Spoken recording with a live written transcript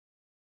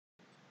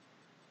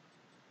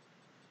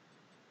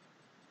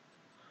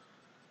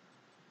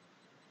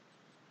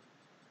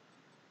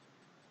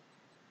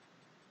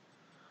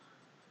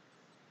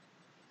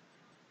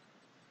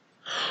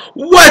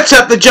What's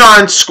up, the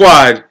John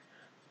Squad?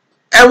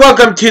 And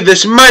welcome to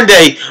this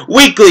Monday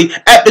weekly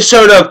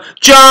episode of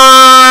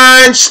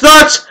John's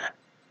Thoughts,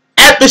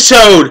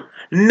 episode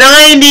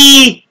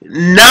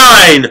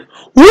 99.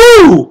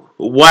 Woo!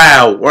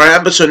 Wow, we're on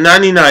episode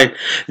 99.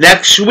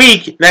 Next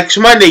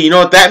Monday, you know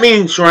what that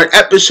means? We're on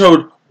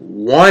episode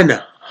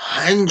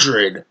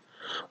 100.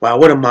 Wow,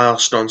 what a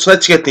milestone. So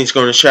let's get things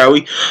going, shall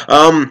we?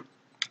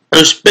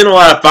 There's been a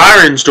lot of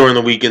firings during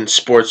the week in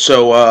sports,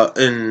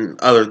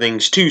 and other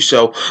things too.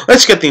 So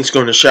let's get things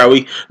going, shall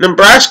we?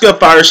 Nebraska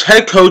fires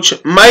head coach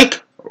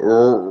Mike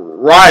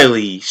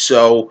Riley.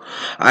 So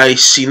I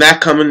seen that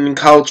coming in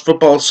college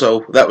football,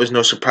 so that was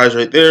no surprise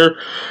right there.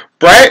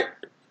 Brett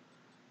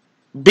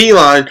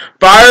Bielema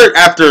fired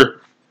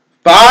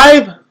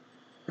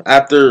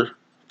after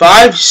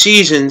five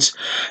seasons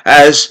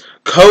as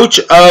coach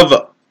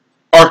of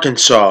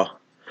Arkansas.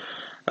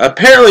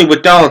 Apparently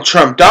with Donald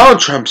Trump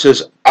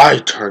says, I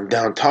turned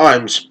down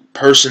Times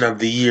Person of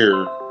the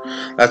Year.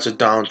 That's what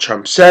Donald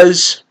Trump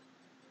says.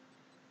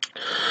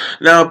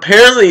 Now,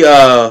 apparently,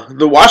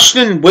 the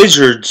Washington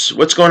Wizards,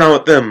 what's going on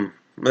with them?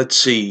 Let's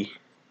see.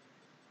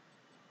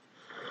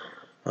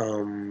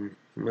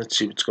 Let's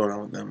see what's going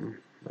on with them.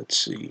 Let's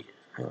see.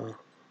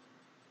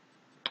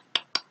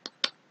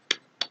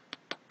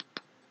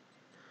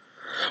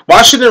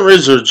 Washington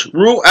Wizards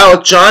rule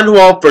out John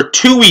Wall for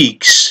 2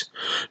 weeks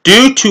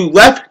due to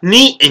left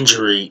knee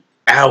injury.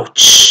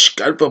 Ouch.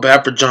 Gotta feel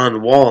bad for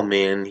John Wall,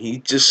 man. He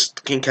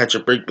just can't catch a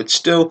break, but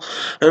still,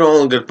 in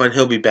all good fun,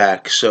 he'll be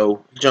back.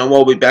 So, John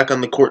Wall will be back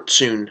on the court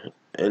soon.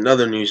 In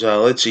other news,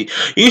 let's see.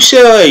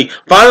 UCLA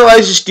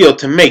finalizes deal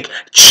to make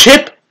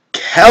Chip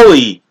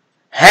Kelly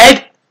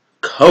head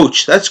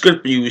coach. That's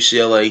good for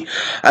UCLA.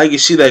 I can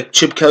see that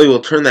Chip Kelly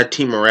will turn that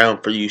team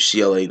around for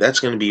UCLA. That's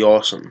going to be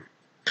awesome.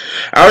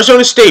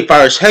 Arizona State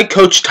fires head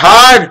coach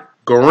Todd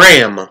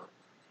Graham.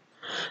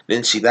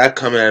 Didn't see that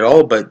coming at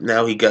all, but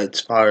now he got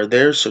fired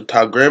there. So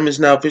Todd Graham is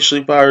now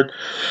officially fired.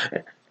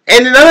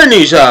 And in other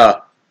news,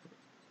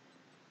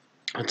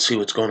 let's see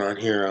what's going on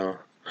here.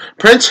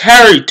 Prince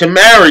Harry to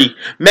marry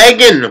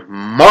Meghan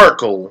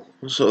Markle.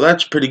 So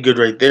that's pretty good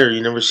right there.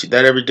 You never see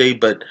that every day,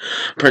 but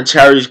Prince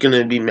Harry's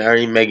going to be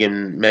marrying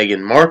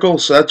Meghan Markle,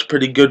 so that's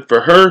pretty good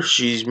for her.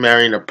 She's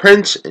marrying a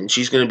prince, and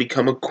she's going to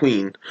become a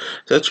queen.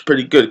 So that's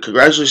pretty good.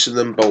 Congratulations to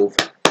them both.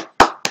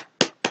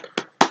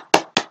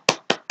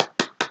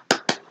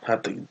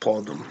 Have to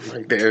applaud them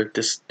right there.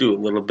 Just do a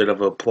little bit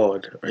of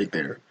applaud right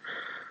there.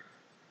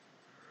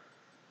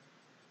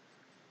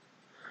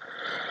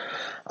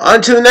 On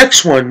to the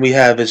next one we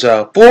have is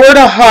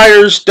Florida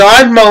hires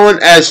Don Mullen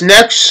as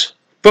next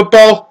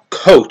football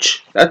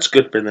coach. That's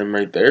good for them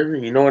right there.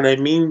 You know what I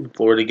mean?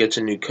 Florida gets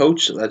a new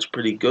coach, so that's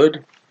pretty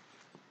good.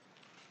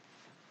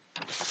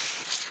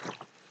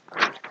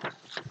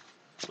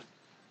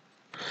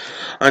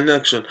 On the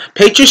next one,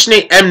 Patriots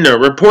Nate Ebner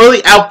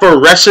reportedly out for the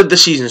rest of the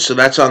season. So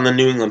that's on the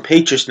New England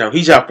Patriots now.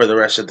 He's out for the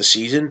rest of the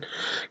season.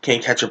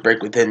 Can't catch a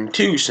break with him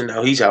too, so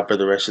now he's out for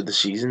the rest of the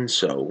season.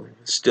 So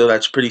still,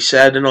 that's pretty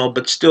sad and all,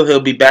 but still he'll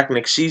be back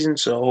next season,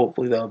 so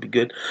hopefully that'll be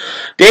good.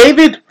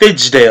 David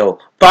Fizdale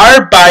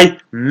fired by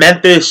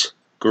Memphis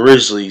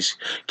Grizzlies.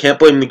 Can't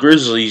blame the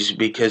Grizzlies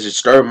because it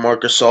started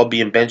Marc Gasol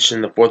being benched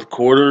in the fourth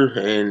quarter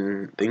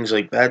and things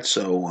like that.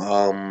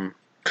 So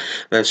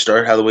then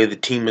started how the way the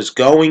team was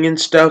going and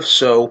stuff,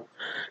 so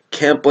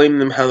can't blame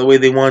them how the way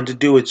they wanted to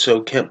do it, so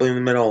can't blame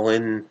them at all.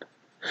 And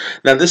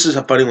now this is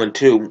a funny one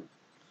too.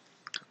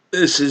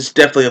 This is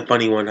definitely a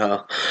funny one,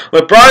 huh?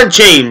 LeBron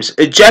James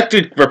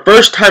ejected for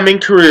first time in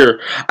career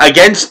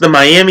against the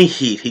Miami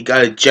Heat. He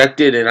got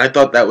ejected, and I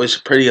thought that was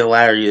pretty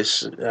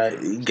hilarious.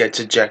 He gets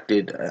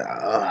ejected.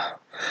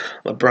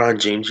 LeBron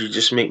James, you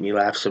just make me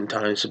laugh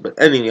sometimes.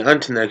 But anyway, on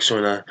to the next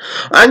one.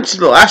 On to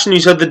the last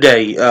news of the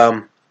day.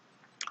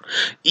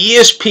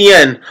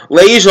 ESPN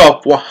lays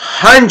off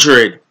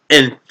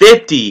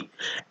 150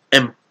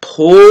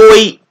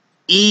 employees.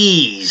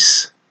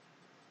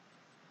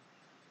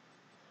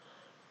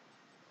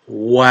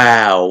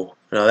 Wow.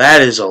 Now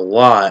that is a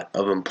lot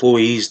of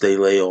employees they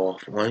lay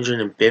off.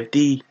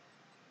 150?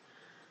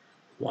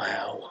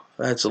 Wow.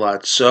 That's a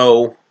lot.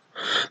 So,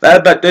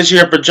 that about does it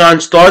here for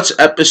John's Thoughts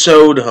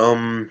episode,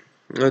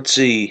 let's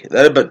see.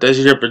 That about does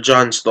it here for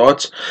John's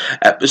Thoughts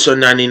episode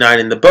 99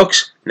 in the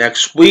books.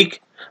 Next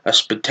week, a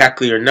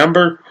spectacular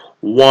number,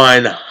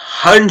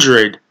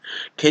 100.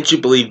 Can't you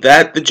believe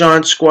that, the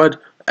John Squad?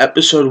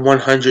 Episode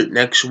 100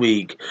 next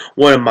week.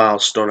 What a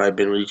milestone I've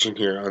been reaching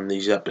here on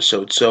these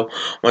episodes. So,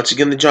 once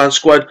again, the John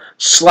Squad,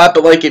 slap a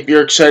like if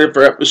you're excited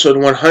for episode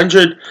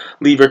 100.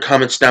 Leave your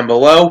comments down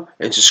below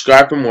and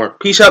subscribe for more.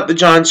 Peace out, the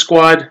John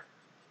Squad.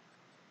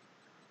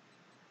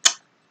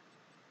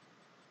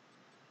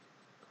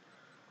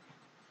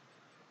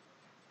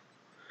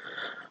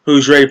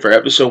 Who's ready for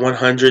episode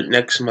 100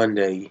 next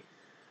Monday?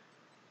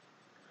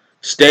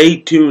 Stay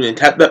tuned and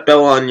tap that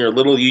bell on your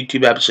little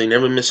YouTube app so you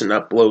never miss an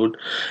upload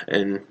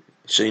and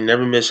so you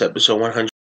never miss episode 100.